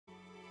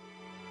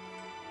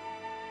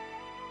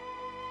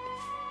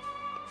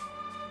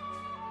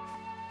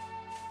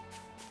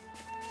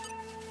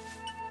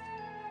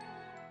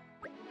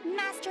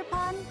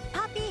Pon,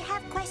 Poppy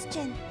have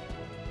question.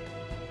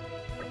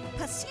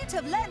 Pursuit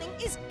of learning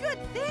is good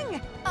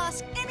thing.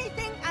 Ask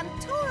anything and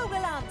Tora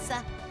will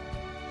answer.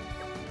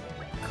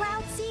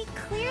 Cloud Sea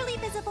clearly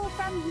visible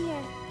from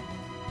here.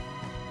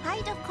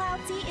 Height of Cloud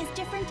Sea is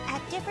different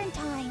at different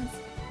times.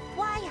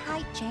 Why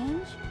height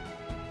change?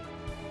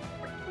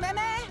 Meme?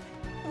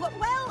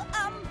 Well,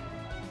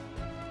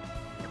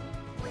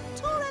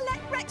 Tora,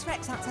 let Rex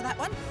answer that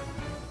one.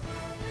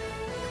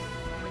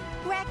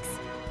 Rex,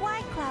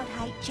 why cloud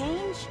height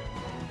change?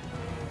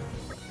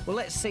 Well,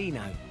 let's see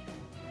now.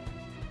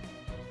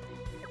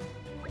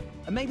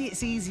 And maybe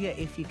it's easier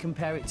if you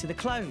compare it to the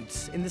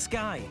clouds in the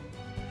sky.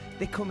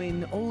 They come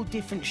in all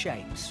different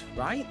shapes,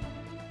 right?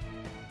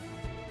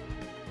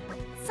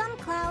 Some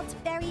clouds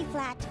very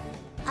flat,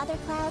 other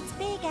clouds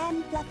big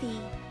and fluffy.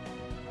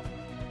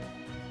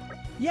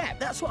 Yeah,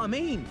 that's what I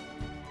mean.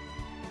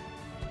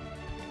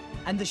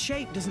 And the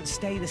shape doesn't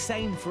stay the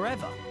same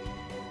forever.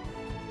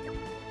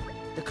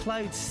 The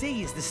cloud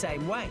sea is the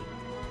same way.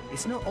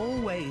 It's not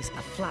always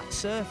a flat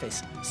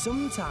surface.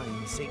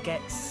 Sometimes it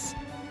gets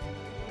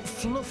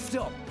fluffed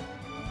up.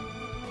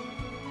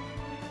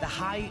 The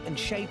height and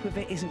shape of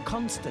it isn't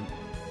constant.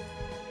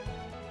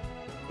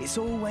 It's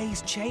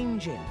always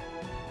changing.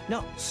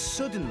 Not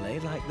suddenly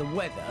like the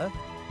weather,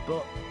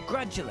 but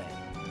gradually.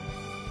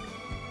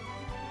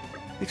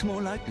 It's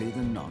more likely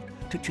than not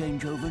to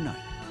change overnight.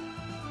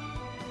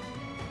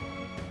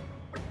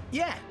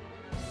 Yeah,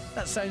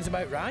 that sounds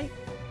about right.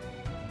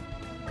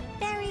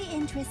 Very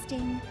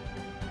interesting.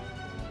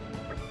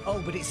 Oh,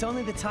 but it's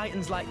only the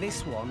titans like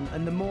this one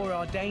and the more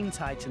ordained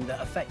titan that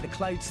affect the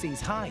Cloud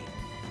Sea's height.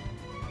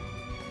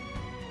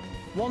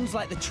 Ones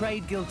like the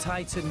Trade Guild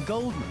titan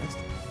Goldmouth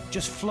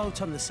just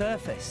float on the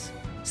surface,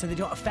 so they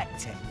don't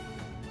affect it.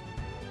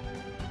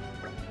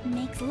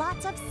 Makes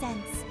lots of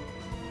sense.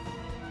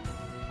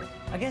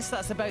 I guess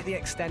that's about the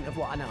extent of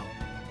what I know.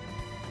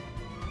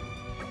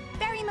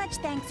 Very much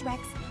thanks,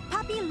 Rex.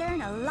 Poppy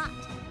learn a lot.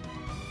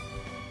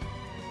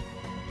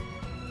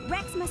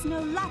 Rex must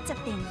know lots of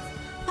things.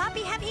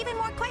 Poppy have even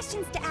more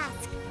questions to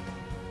ask.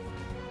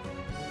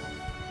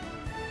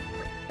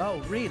 Oh,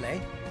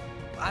 really?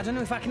 I don't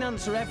know if I can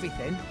answer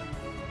everything.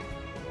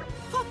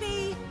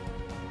 Poppy!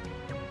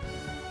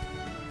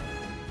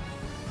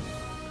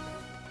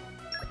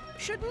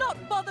 Should not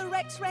bother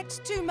Rex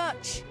too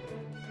much.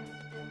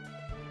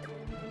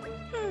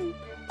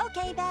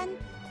 Okay then.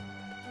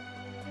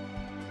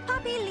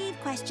 Poppy leave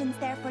questions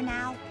there for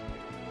now.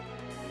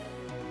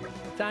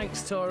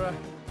 Thanks, Tora.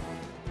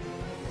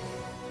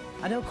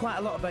 I know quite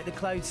a lot about the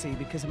Cloud Sea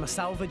because of my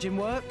salvaging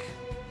work,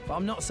 but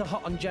I'm not so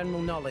hot on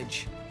general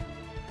knowledge.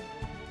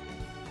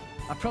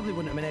 I probably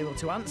wouldn't have been able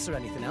to answer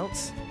anything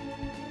else.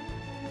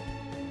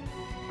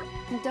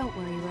 Don't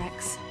worry,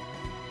 Rex.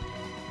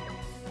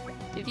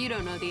 If you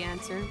don't know the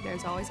answer,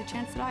 there's always a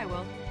chance that I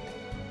will.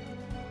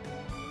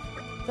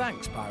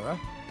 Thanks, Pyra.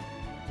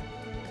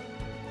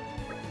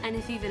 And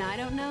if even I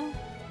don't know,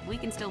 we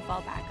can still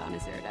fall back on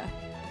Azurda.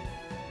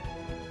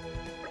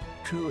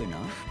 True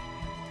enough.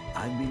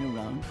 I've been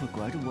around for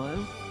quite a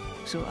while,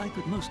 so I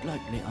could most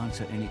likely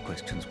answer any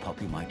questions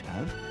Poppy might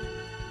have.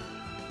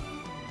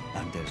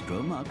 And there's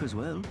Dromark as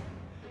well.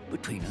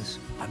 Between us,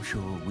 I'm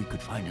sure we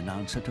could find an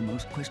answer to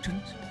most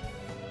questions.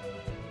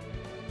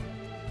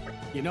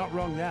 You're not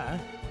wrong there.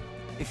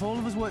 If all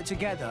of us work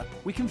together,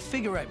 we can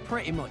figure out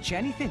pretty much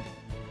anything.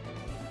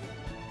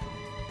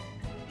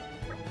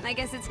 I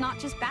guess it's not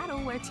just battle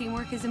where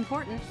teamwork is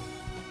important.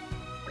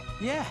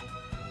 Yeah.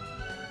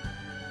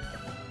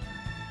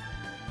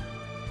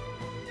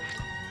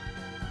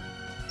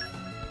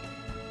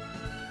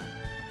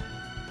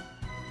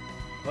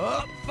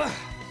 Up!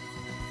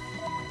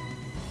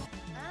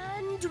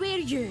 And we're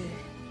you.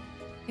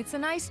 It's a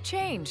nice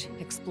change,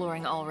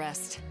 exploring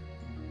Allrest.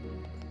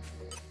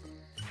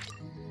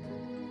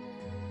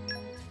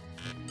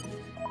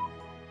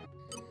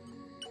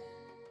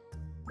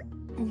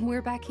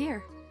 We're back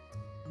here.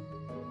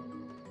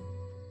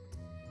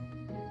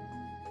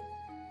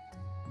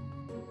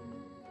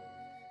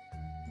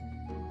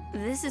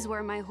 This is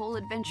where my whole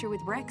adventure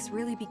with Rex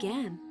really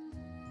began.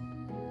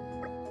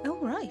 Oh,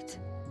 right.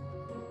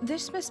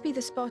 This must be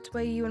the spot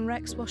where you and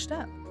Rex washed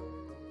up.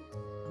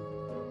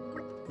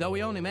 Though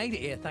we only made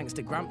it here thanks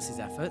to Gramps'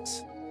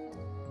 efforts.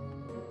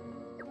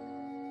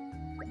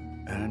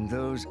 And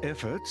those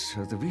efforts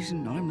are the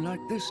reason I'm like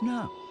this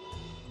now.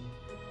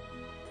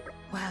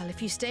 Well,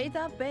 if you stayed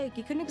that big,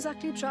 you couldn't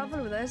exactly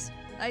travel with us.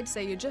 I'd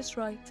say you're just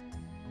right.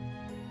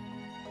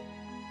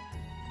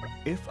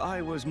 If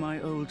I was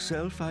my old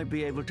self, I'd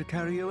be able to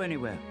carry you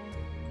anywhere.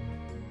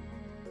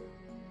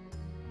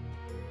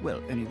 Well,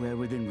 anywhere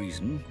within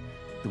reason.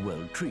 The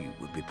World Tree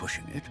would be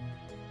pushing it.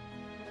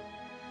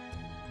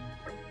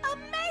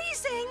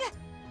 Amazing!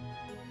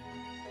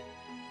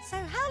 So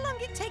how long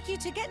it take you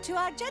to get to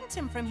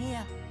Argentum from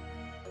here?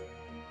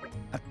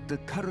 At the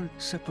current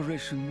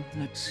separation,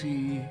 let's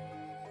see,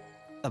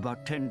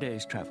 about 10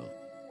 days' travel.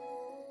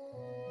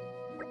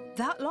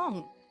 That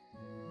long?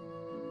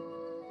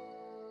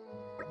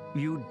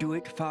 You do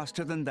it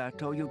faster than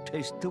that or you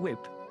taste the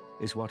whip,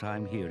 is what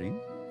I'm hearing.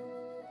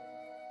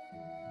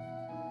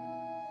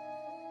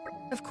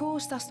 Of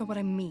course, that's not what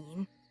I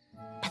mean.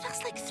 But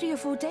that's like 3 or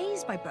 4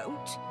 days by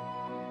boat.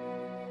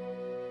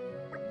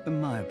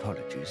 My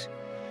apologies.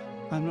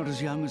 I'm not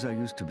as young as I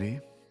used to be.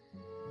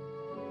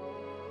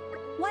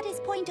 What is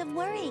point of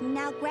worrying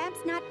now Gramps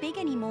not big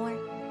anymore?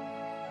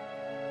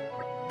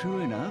 True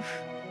enough.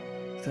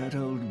 That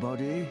old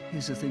body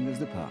is a thing of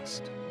the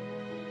past.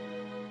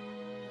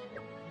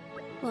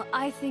 Well,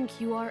 I think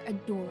you are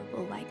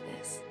adorable like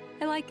this.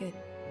 I like it.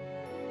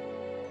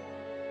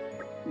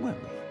 Well,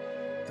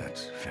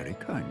 that's very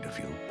kind of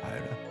you,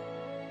 Pyra.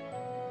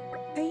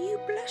 Are you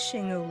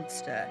blushing,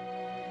 oldster?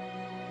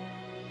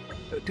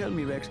 Tell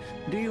me, Rex,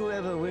 do you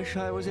ever wish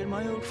I was in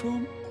my old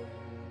form?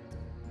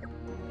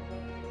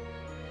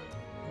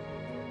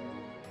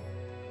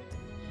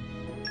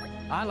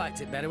 I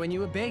liked it better when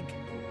you were big.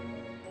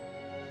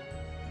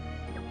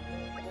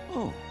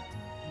 Oh,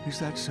 is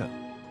that so?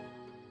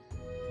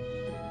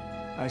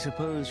 I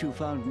suppose you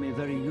found me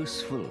very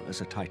useful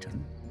as a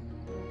Titan.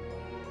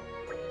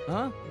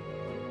 Huh?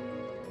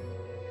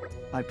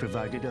 I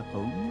provided a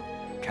home,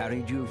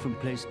 carried you from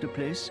place to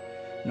place,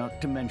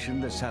 not to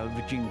mention the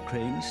salvaging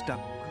crane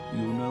stuck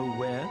you know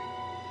where.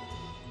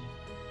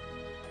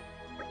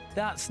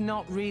 That's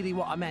not really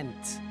what I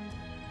meant.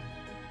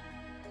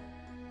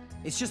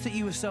 It's just that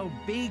you were so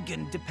big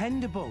and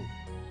dependable.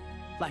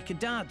 Like a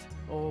dad,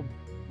 or,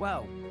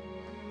 well,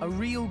 a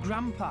real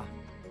grandpa.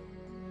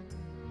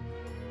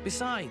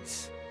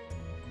 Besides,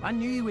 I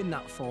knew you in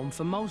that form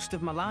for most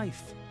of my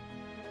life.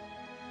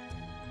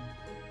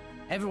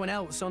 Everyone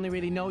else only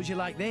really knows you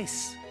like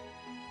this.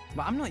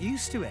 But I'm not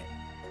used to it.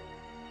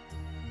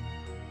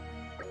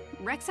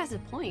 Rex has a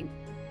point.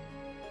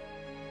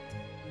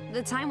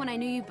 The time when I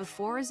knew you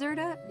before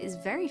Azurda is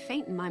very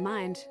faint in my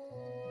mind.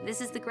 This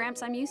is the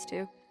Gramps I'm used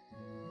to.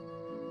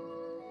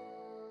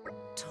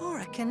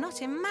 Tora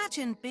cannot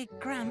imagine Big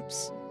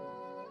Gramps.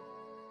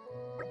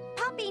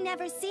 Poppy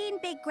never seen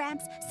Big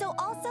Gramps, so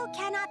also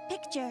cannot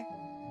picture.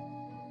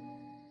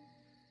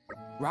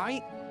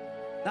 Right?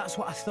 That's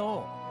what I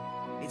thought.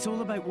 It's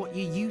all about what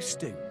you're used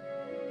to.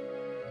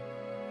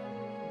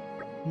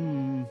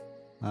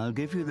 I'll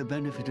give you the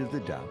benefit of the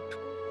doubt.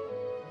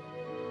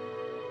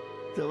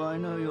 Though I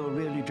know you're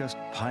really just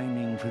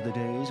pining for the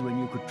days when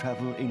you could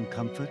travel in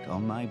comfort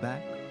on my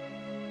back.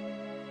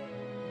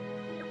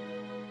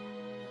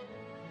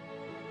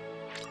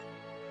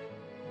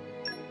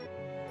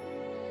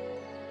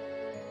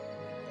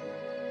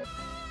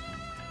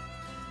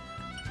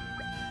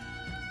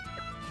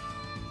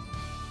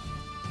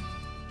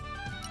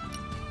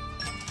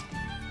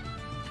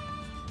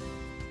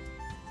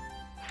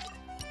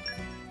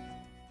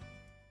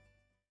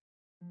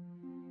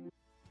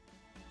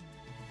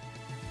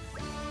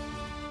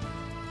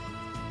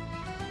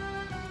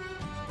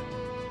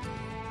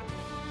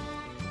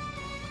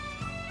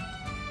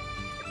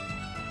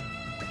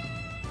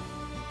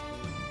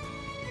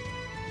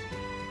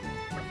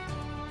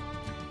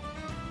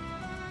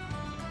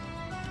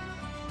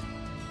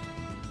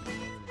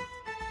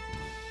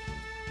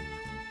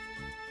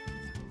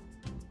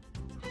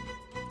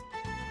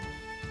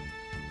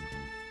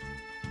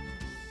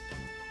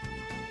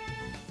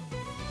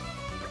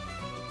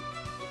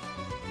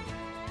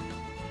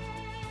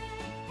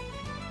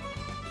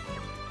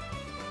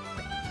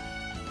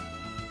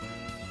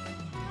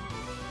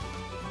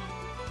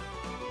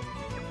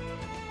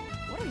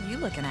 What are you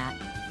looking at?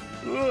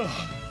 Ugh,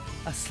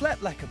 I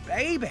slept like a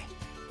baby.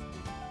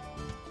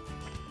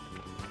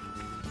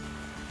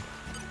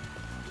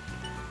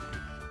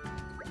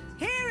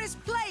 Here is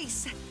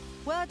place!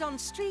 Word on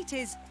street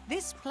is,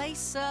 this place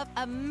serve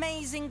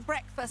amazing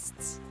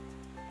breakfasts.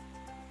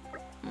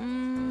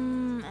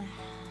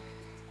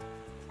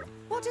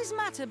 What is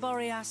matter,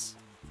 Boreas?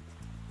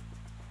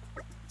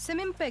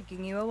 Something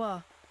begging you,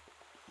 or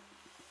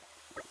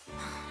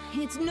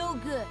It's no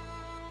good.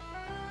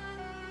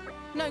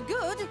 No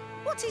good?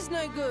 What is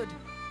no good?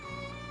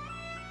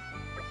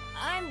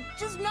 I'm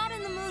just not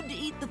in the mood to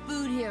eat the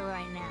food here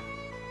right now.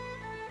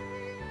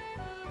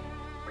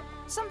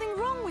 Something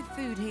wrong with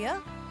food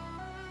here?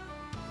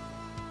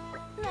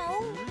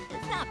 No,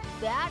 it's not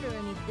bad or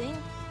anything.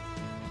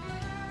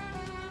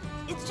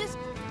 It's just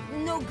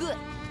no good.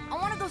 I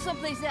want to go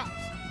someplace else.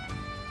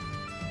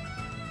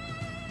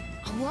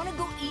 I want to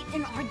go eat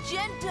in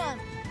Argentum.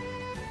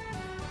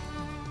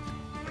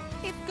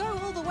 If go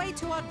all the way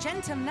to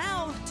Argentum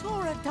now,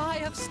 Tora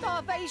die of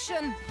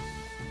starvation.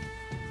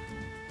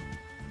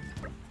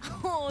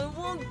 Oh, it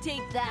won't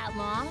take that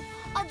long.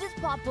 I'll just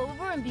pop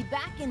over and be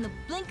back in the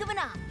blink of an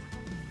eye.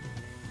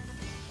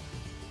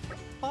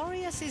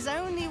 Boreas is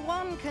only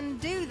one can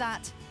do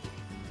that.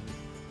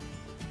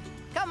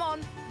 Come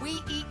on,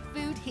 we eat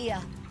food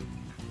here.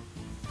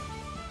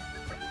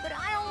 But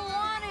I don't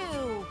want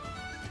to.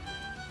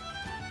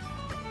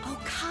 Oh,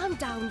 calm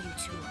down, you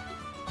two.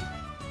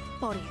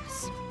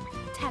 Boreas,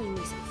 tell me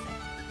something.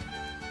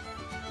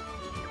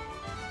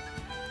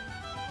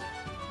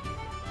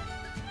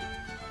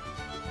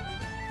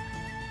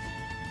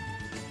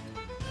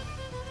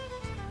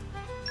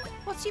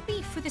 what's your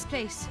beef with this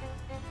place?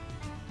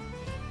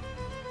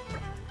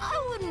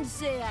 I wouldn't wouldn't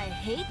say I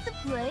hate the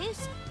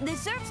place. They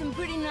serve some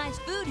pretty nice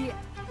food here.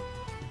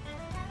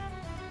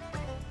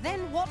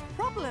 Then what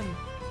problem?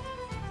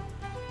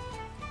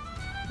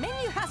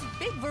 Menu has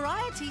big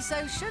variety,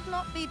 so should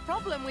not be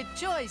problem with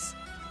choice.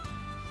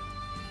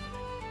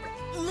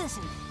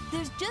 Listen,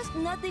 there's just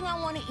nothing I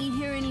want to eat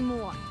here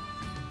anymore.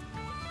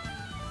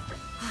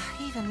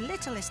 Even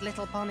littlest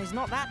little pon is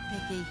not that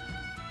picky.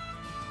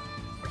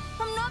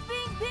 I'm not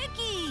being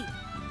picky!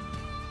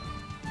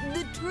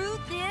 The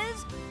truth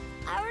is,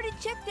 I already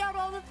checked out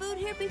all the food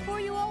here before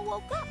you all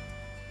woke up.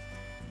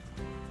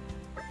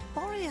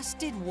 Boreas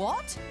did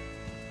what?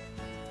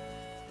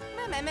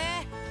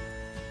 Meh.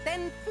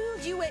 Then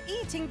food you were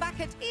eating back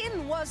at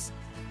Inn was...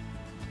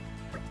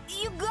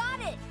 You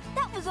got it!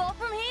 That was all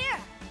from here!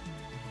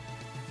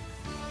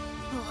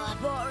 Oh,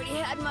 I've already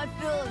had my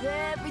fill of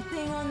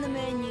everything on the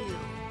menu.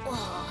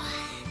 Oh.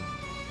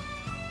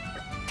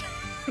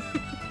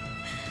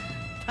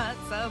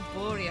 That's a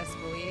Boreas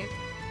for you.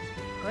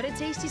 Got a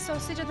tasty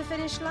sausage at the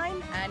finish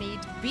line, and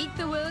he'd beat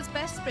the world's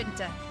best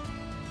sprinter.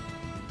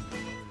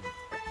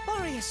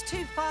 Boreas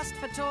too fast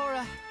for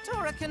Tora.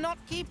 Tora cannot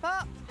keep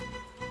up.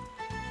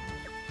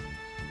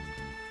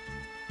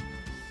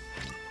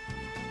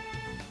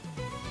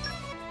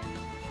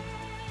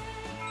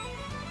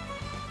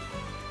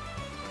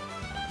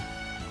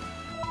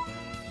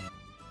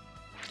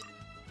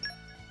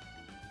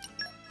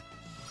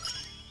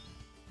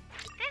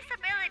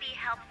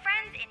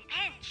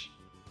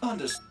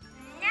 Understood.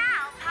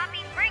 Now, Poppy,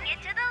 bring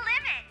it to the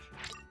limit.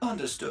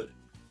 Understood.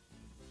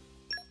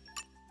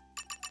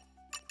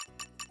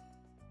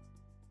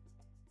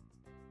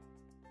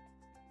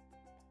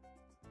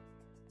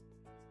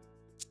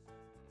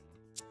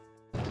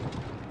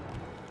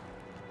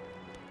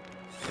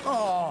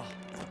 Oh,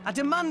 I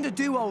demand a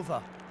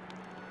do-over.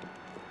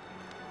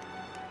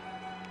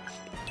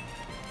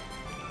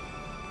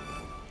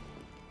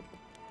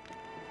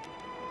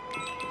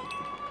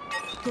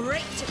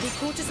 Great, they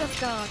caught us off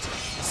guard.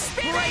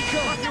 Break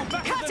 'em!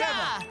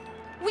 Cutter!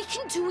 We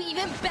can do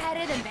even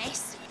better than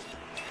this.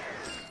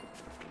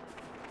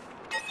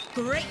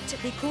 Great,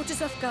 they caught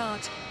us off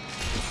guard.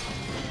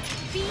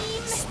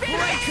 Beam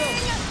Break 'em!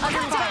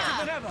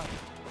 Cutter! Than ever!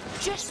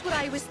 Just what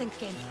I was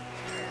thinking.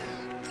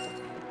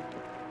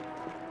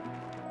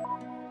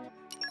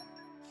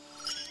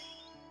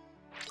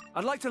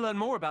 I'd like to learn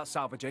more about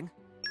salvaging.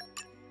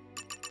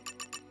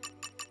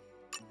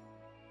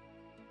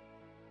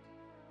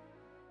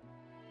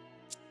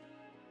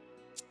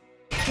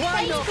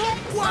 Why not?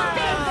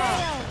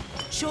 Wow!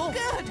 Sure.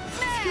 Good.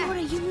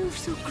 Fiora, you move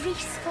so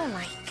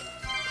graceful-like.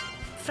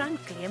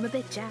 Frankly, I'm a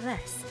bit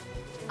jealous.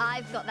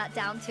 I've got that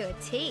down to a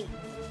T.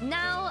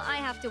 Now I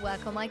have to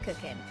work on my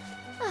cooking.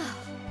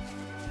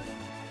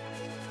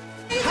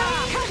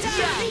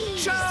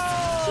 Sure!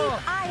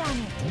 Keep eye on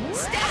it.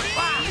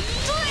 Steady!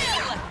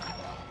 Drill!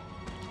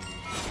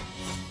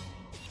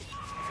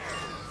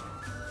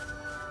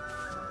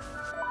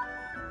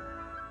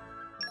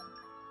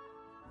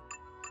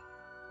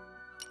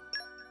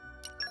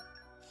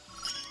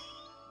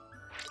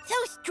 So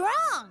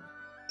strong!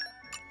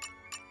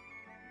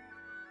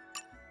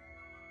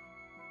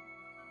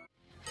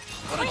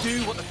 Gotta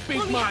do what the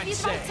big mind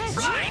says.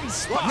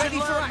 Ready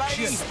for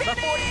action!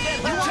 Before you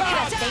get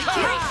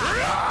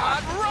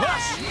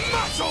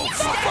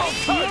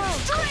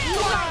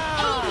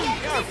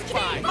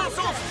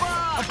muscle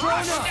A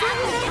grown-up!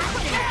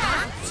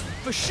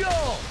 For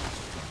sure!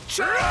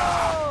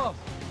 Sure!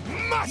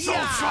 Muscle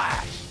Yeah.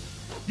 slash!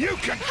 You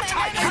can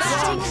take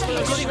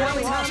Goody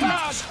wowie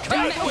hands!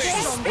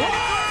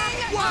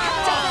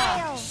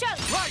 Wow!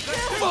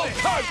 full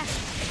coat!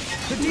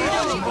 Perdido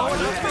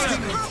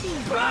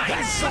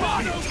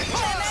Heart-to-Heart!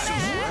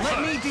 Let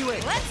me do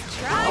it! Let's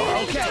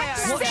try Okay,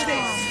 watch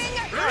this!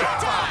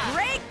 Cutter!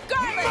 Great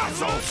garment!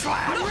 Muscle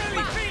slash!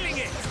 really feeling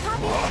it.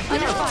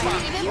 Even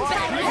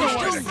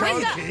better! Go,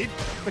 kid,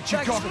 but you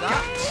got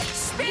that.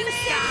 Spin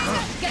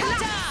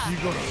Cutter! You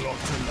got a lot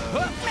to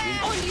learn.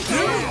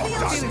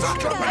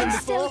 I'm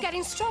still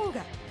getting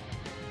stronger.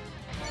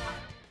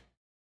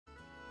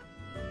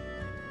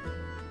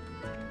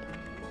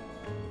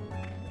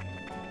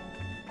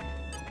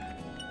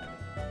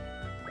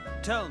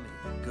 Tell me,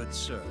 good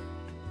sir,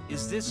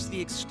 is this the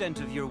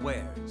extent of your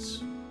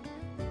wares?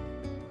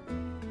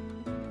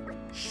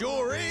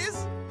 Sure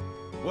is.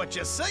 What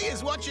you see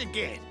is what you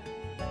get.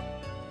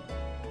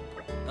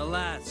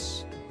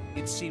 Alas,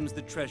 it seems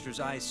the treasures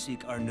I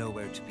seek are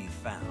nowhere to be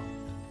found.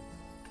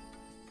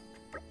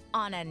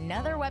 On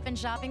another weapon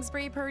shopping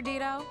spree,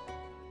 Perdido?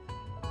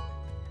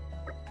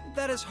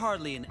 That is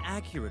hardly an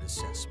accurate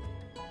assessment.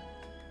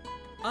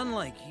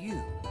 Unlike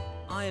you,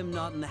 I am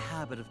not in the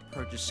habit of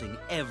purchasing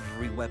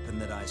every weapon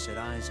that I set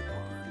eyes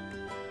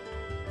upon.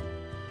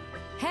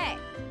 Hey,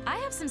 I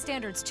have some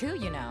standards too,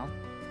 you know.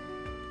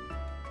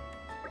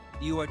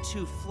 You are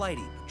too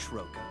flighty,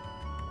 Patroka.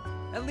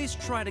 At least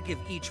try to give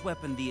each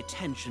weapon the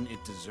attention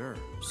it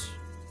deserves.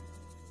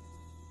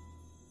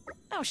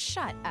 Oh,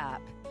 shut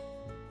up.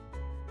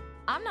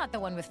 I'm not the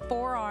one with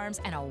 4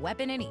 arms and a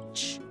weapon in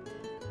each.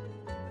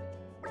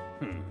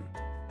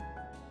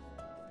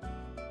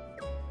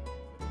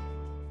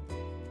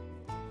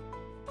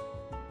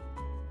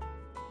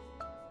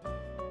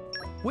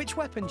 Which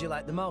weapon do you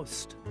like the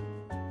most?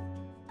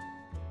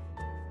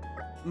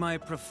 My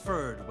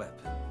preferred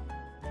weapon.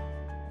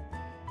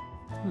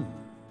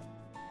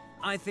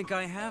 I think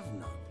I have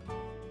none.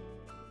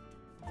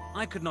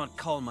 I could not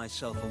call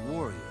myself a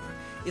warrior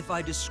if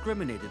I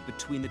discriminated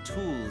between the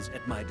tools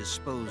at my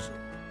disposal.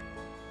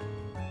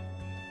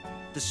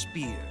 The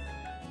spear,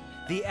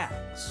 the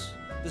axe,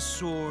 the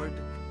sword,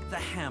 the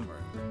hammer.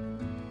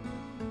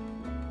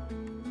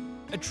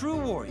 A true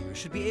warrior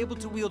should be able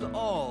to wield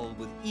all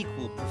with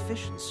equal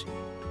proficiency.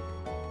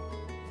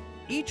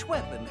 Each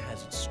weapon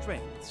has its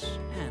strengths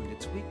and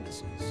its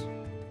weaknesses.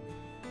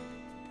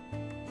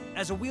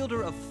 As a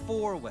wielder of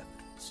 4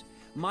 weapons,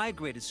 my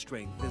greatest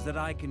strength is that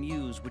I can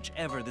use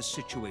whichever the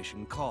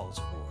situation calls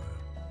for.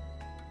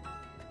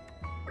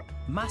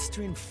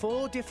 Mastering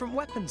 4 different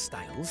weapon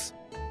styles?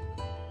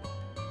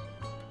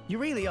 You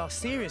really are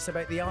serious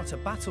about the art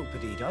of battle,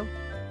 Perdido.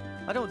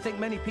 I don't think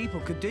many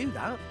people could do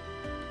that.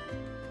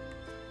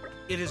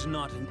 It is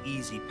not an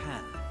easy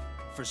path,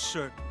 for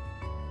certain.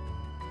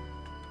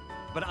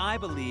 But I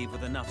believe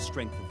with enough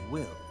strength of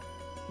will,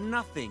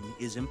 nothing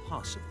is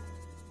impossible.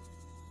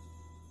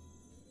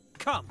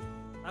 Come,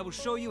 I will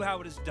show you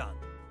how it is done.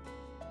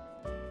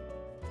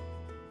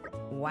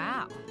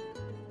 Wow.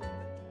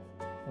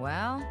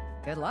 Well,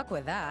 good luck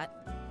with that.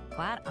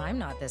 Glad I'm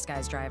not this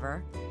guy's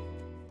driver.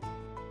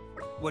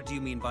 What do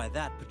you mean by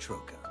that,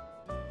 Petroka?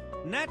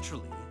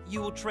 Naturally,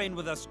 you will train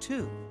with us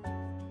too.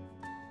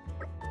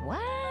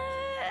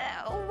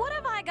 What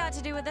have I got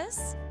to do with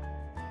this?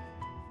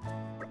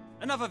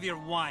 Enough of your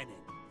whining.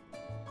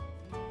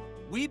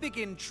 We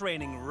begin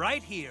training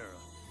right here,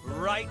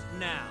 right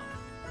now.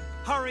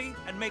 Hurry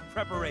and make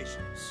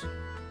preparations.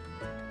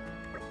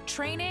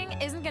 Training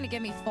isn't gonna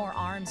give me 4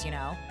 arms, you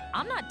know.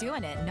 I'm not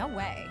doing it, no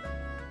way.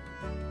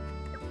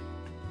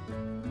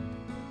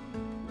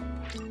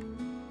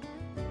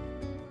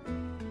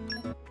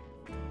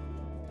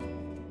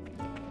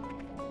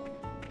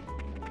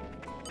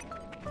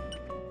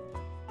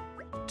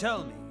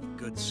 Tell me,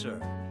 good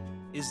sir,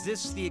 is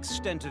this the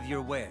extent of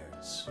your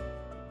wares?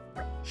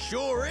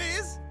 Sure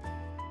is.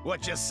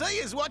 What you see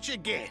is what you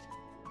get.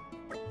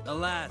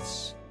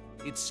 Alas,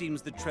 it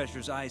seems the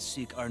treasures I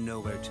seek are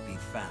nowhere to be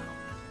found.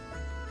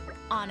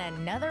 On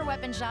another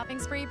weapon shopping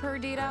spree,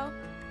 Perdido?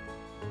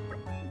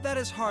 That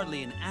is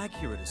hardly an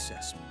accurate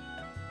assessment.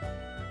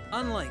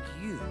 Unlike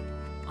you,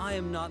 I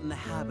am not in the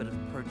habit of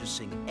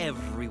purchasing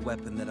every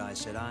weapon that I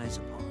set eyes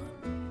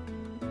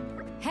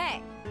upon.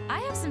 Hey, I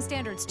have some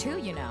standards too,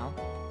 you know.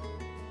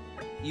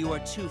 You are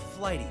too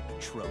flighty,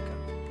 Petroka.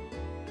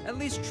 At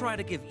least try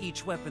to give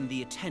each weapon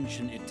the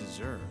attention it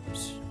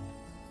deserves.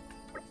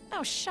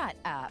 Oh, shut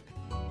up.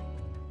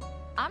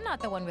 I'm not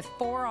the one with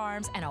 4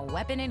 arms and a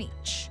weapon in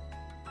each.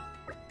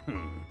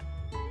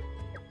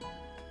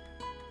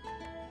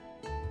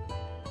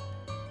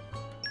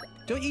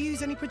 Don't you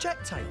use any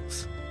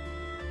projectiles?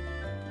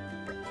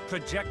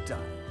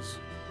 Projectiles?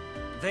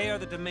 They are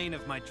the domain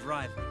of my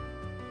driver.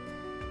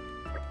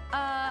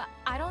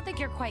 I don't think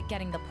you're quite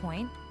getting the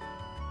point.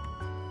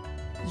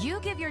 You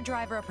give your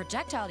driver a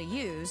projectile to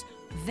use,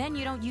 then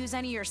you don't use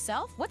any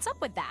yourself? What's up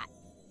with that?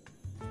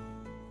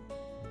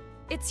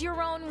 It's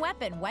your own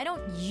weapon. Why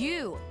don't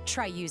you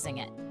try using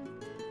it?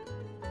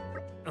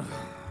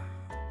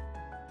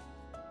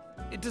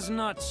 It does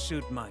not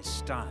suit my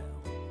style.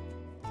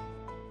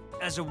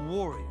 As a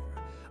warrior,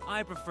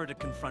 I prefer to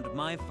confront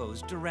my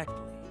foes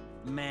directly,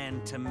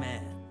 man to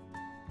man.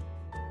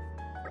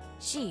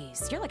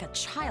 Jeez, you're like a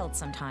child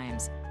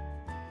sometimes.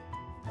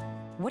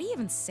 What do you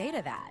even say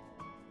to that?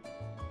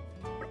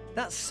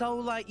 That's so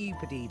like you,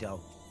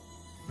 Perdido.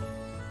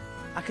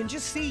 I can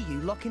just see you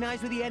locking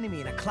eyes with the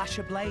enemy in a clash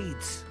of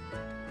blades.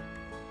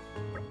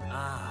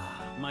 Ah,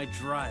 my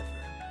driver.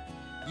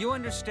 You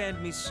understand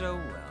me so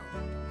well.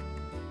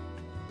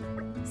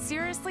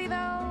 Seriously,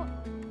 though?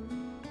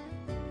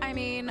 I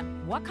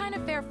mean, what kind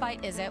of fair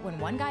fight is it when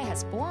one guy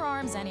has 4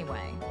 arms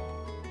anyway?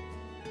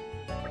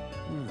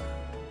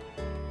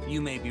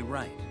 You may be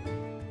right.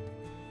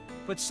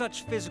 But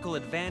such physical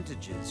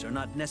advantages are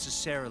not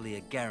necessarily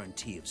a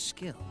guarantee of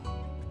skill.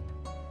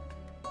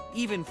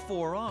 Even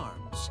 4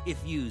 arms,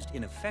 if used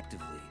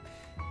ineffectively,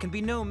 can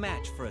be no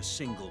match for a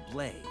single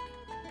blade.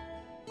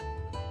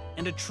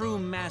 And a true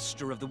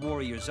master of the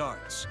warrior's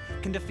arts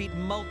can defeat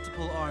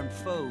multiple armed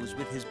foes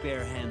with his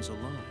bare hands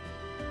alone.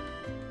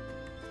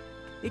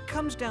 It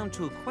comes down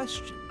to a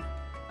question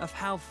of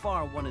how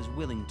far one is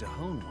willing to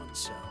hone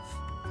oneself.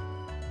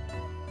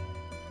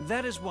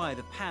 That is why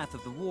the path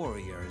of the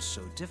warrior is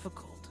so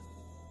difficult,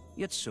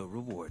 yet so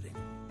rewarding.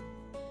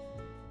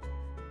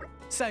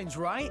 Sounds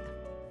right.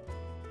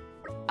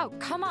 Oh,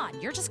 come on.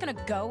 You're just gonna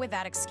go with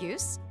that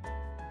excuse?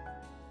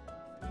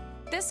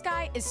 This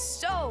guy is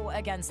so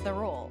against the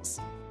rules.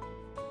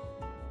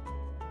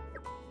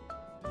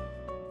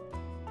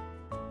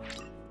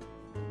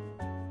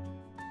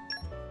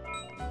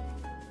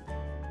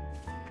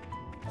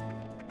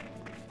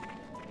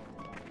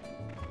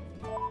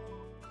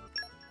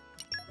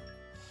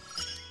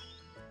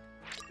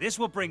 This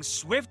will bring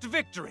swift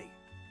victory.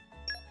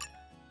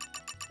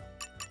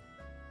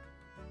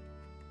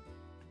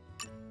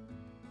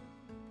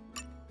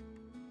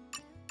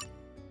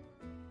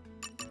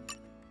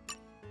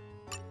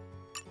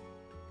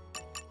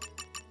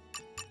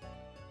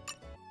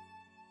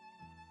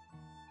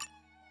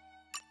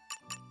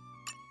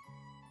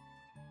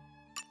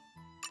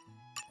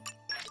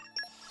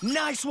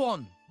 Nice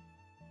one!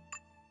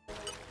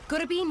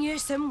 Gotta be in here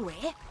somewhere.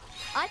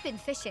 I've been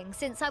fishing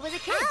since I was a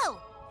kid.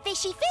 Oh,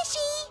 fishy fishy!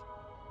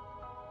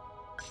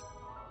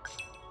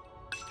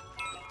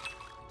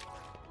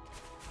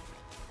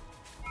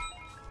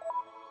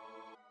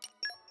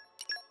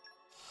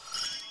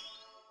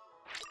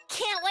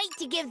 Can't wait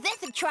to give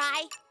this a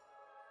try.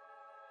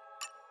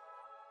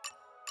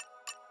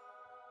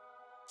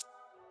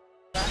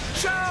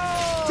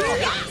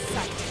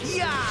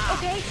 Yeah!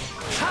 Okay.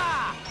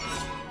 Ha!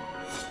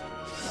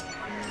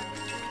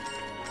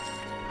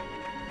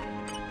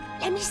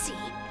 Let me see.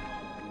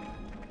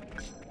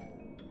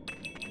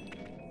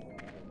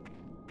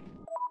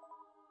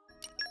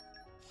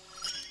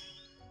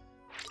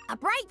 A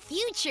bright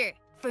future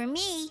for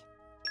me.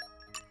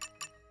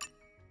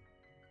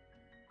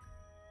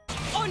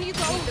 On you go.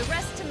 Leave the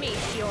rest to me,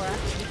 Fiora.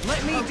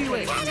 Let me do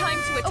it. It's time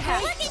to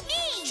attack. Look at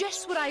me!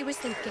 Just what I was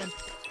thinking.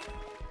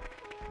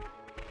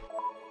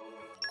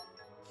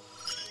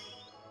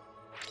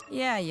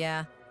 Yeah,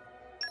 yeah.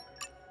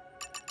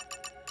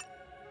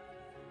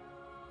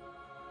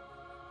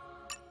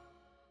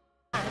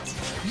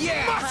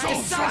 Yeah!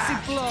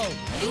 Decisive blow!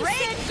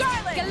 Red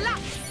garlic!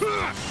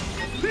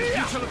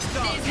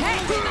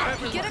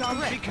 Get a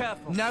grip. Be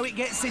careful. Now it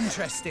gets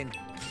interesting.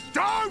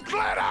 Don't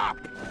let up!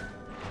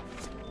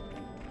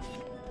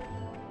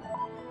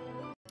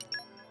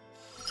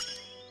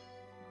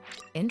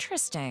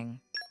 Interesting.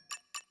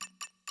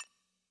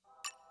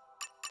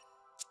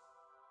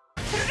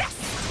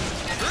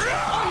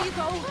 On you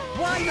go.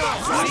 Why not?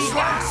 See,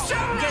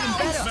 now getting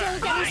better. Still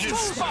getting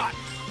Spot.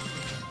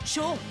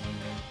 Sure.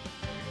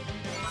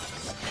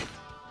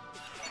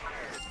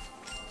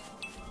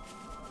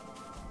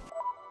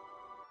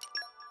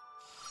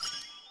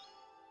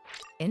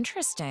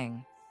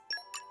 Interesting.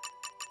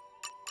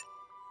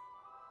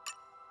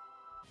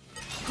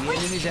 The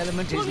enemy's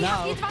element is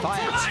now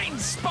fire. Blind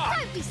spot.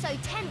 Don't be so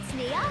tense,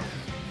 Nia.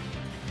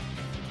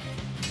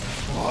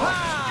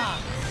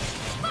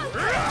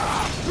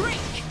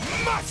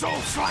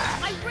 Muscle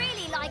slap! I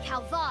really like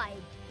our vibe.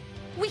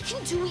 We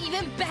can do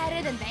even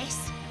better than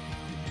this.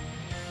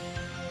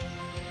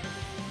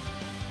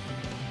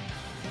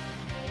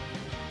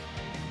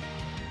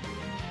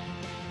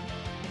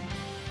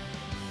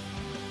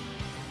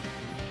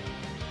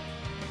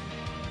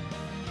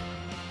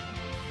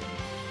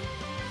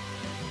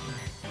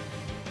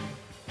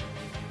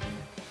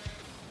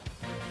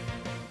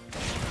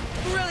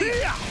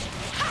 Brilliant!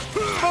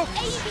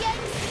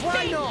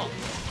 Why not?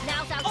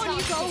 Now's our On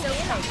you chance go. to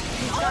build.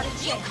 We've got a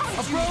chance.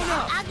 A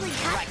grown-up! Ugly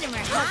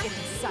customer,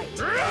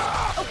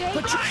 huh? Okay. Let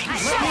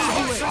me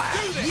do it!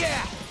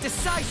 Yeah!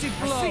 Decisive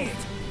blow!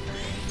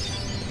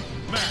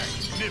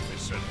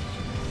 Magnificent.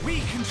 We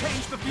can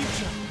change the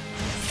future.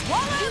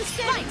 Swallow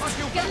spike.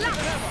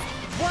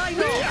 Why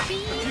not? The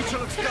future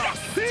looks dark.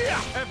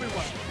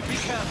 Everyone, be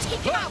careful.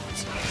 Take him out.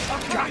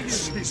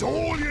 Guts is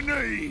all you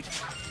need!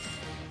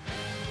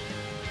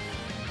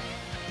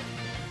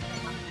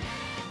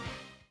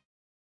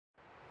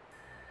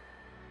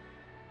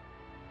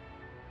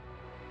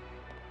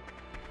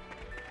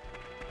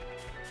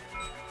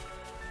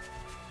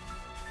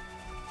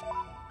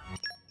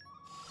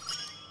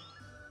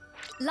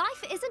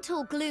 Life isn't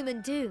all gloom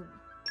and doom.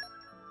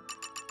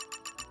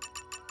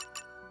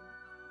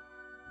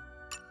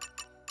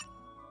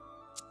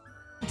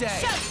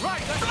 Day.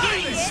 Right, let's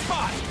do this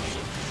spot.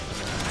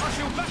 I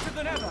feel better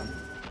than ever.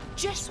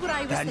 Just what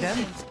I was Vandham,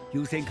 thinking.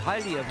 you think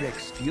highly of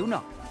Rex, do you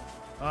not?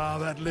 Ah,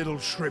 that little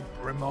shrimp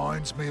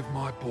reminds me of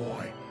my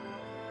boy.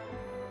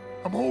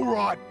 I'm all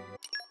right.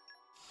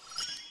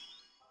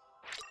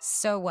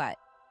 So what?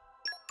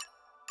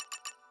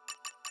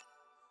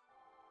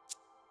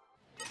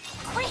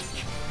 Quick!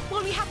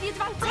 Well, we have the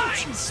advantage.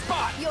 Blind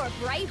spot. You're a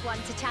brave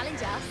one to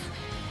challenge us.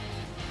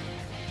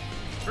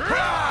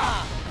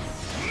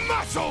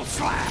 Muscle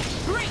slap!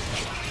 Break!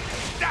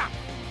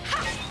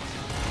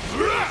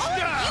 You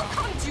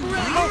can't do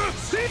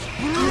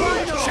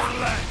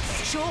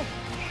Sure.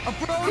 A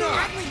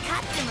Ugly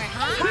customer,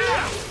 huh?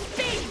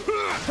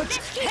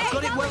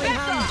 Got it well in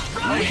hand.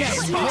 Okay,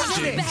 what's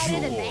this? better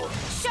than this.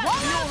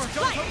 Swallow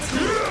spike.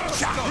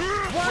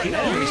 Why The not?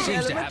 enemy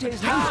seems to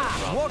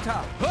have water.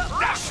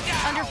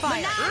 Under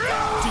fire.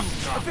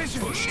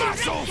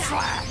 Muscle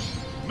slap!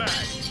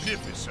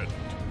 Magnificent.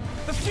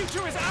 The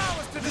future is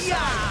ours to decide.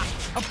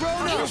 Yeah! A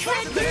grown-up!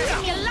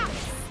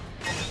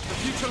 The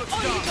future looks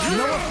dark.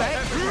 No effect.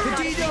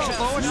 Perdido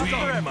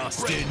Heart-to-Heart. We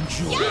must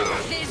endure.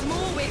 There's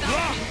more where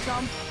that came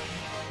from.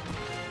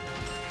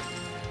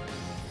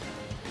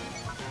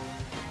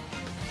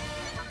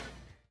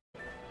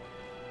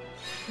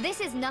 This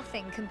is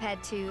nothing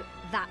compared to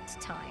that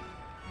time.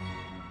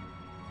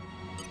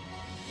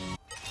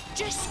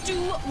 Just do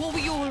what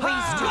we always do.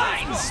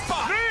 Blind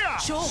spot. There.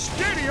 Sure.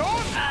 Steady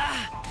on!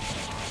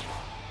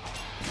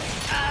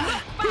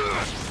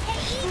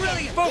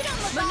 Brilliant!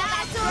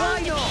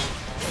 Why not?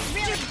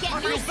 Really get I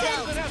feel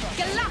better than ever.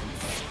 Galap.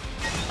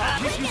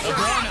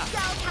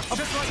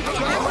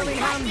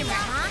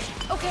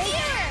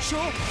 Okay,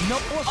 Sure, no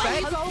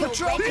effect.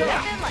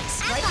 Patroka! Like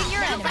striking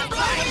your enemy.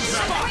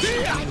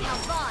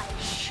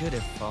 Should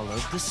have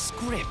followed the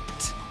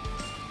script.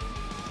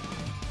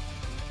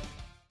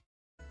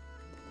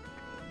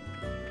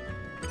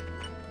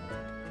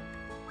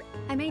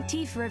 I made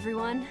tea for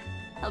everyone.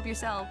 Help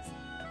yourselves.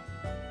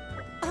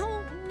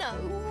 Oh,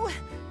 no.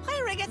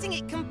 Pyra getting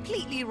it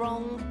completely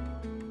wrong.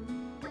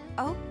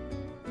 Oh?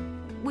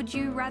 Would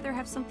you rather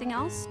have something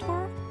else,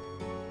 Tora?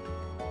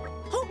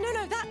 Oh,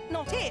 no, that's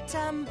not it.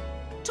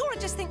 Tora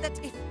just think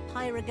that if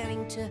Pyra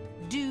going to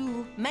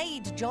do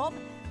maid job,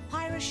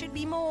 Pyra should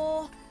be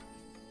more...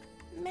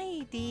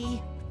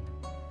 maidy.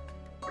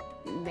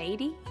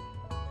 Maidy?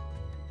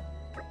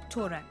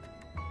 Tora,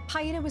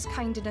 Pyra was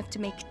kind enough to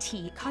make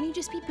tea. Can't you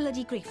just be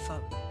bloody grateful?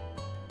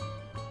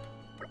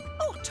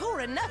 Oh,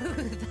 Tora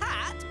knows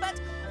that, but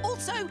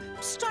also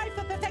strive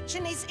for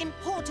perfection is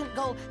important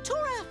goal.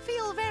 Tora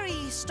feel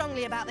very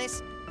strongly about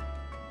this.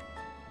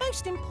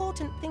 Most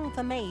important thing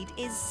for maid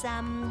is,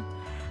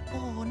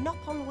 knock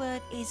on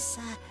word is,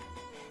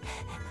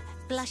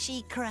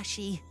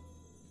 Blushy-Crushy.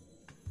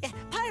 Yeah,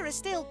 Pyra's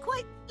still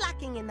quite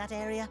lacking in that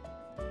area.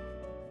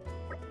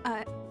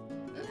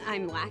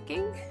 I'm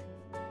lacking?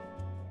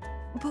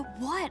 But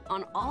what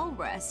on all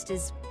rest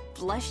is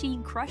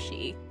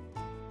Blushy-Crushy?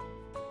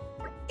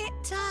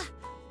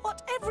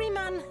 What every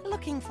man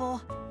looking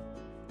for.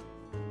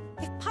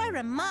 If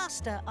Pyra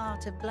master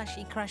art of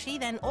Blushy-Crushy,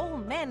 then all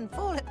men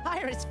fall at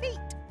Pyra's feet.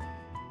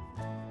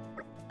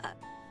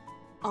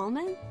 All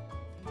men?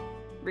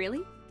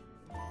 Really?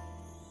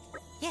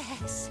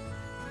 Yes.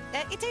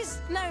 It is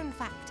known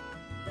fact.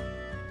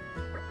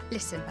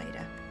 Listen,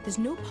 Pyra, there's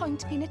no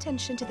point paying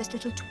attention to this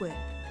little twerp.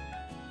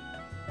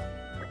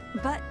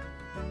 But...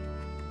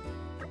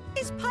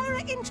 Is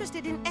Pyra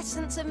interested in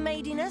essence of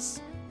maidiness?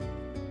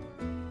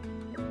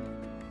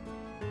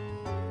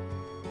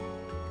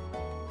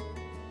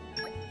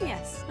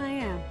 Yes, I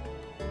am.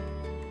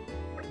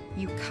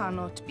 You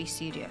cannot be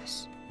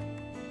serious.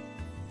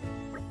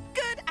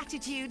 Good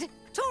attitude.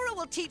 Tora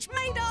will teach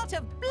maid art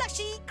of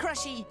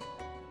Blushy-Crushy.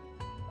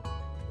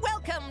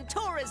 Welcome,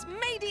 Tora's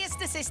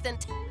maidiest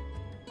assistant.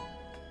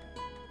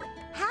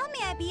 How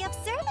may I be of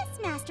service,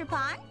 Master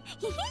Pawn?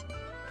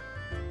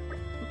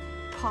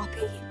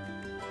 Poppy?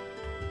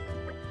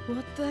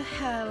 What the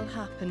hell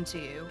happened to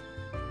you?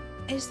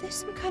 Is this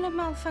some kind of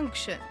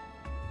malfunction?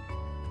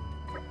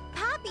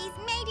 Poppy's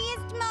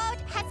maidiest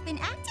mode has been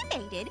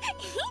activated.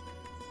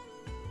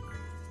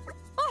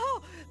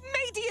 Oh,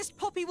 maidiest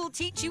Poppy will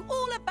teach you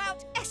all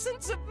about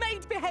essence of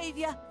maid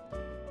behavior.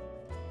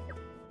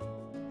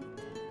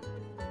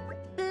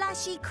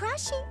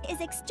 Blushy-Crushy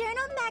is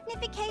external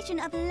magnification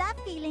of love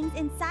feelings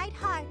inside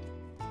heart.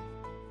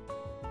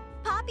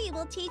 Poppy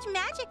will teach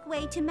magic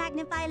way to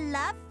magnify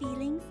love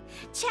feelings.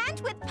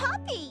 Chant with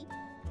Poppy!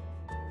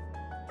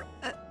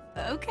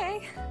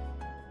 Okay.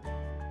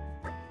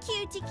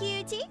 Cutie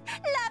cutie,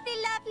 lovely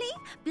lovely,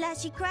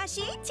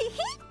 Blushy-Crushy,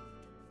 tee-hee!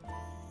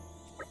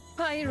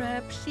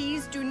 Pyra,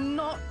 please do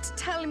not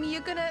tell me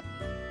you're gonna...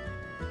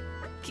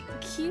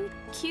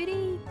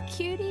 Cutie,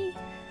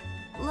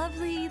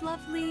 lovely,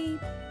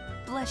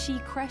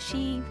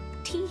 Blushy-Crushy,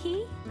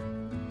 tee-hee?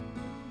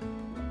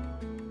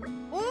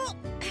 Oh,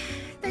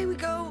 there we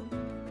go.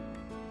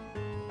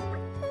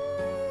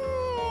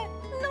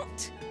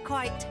 Not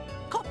quite.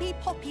 Copy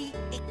Poppy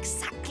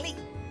exactly.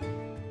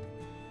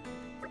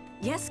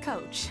 Yes,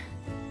 Coach.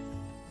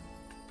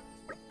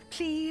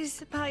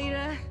 Please,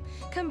 Pyra,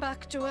 come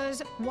back to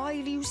us while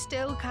you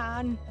still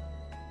can.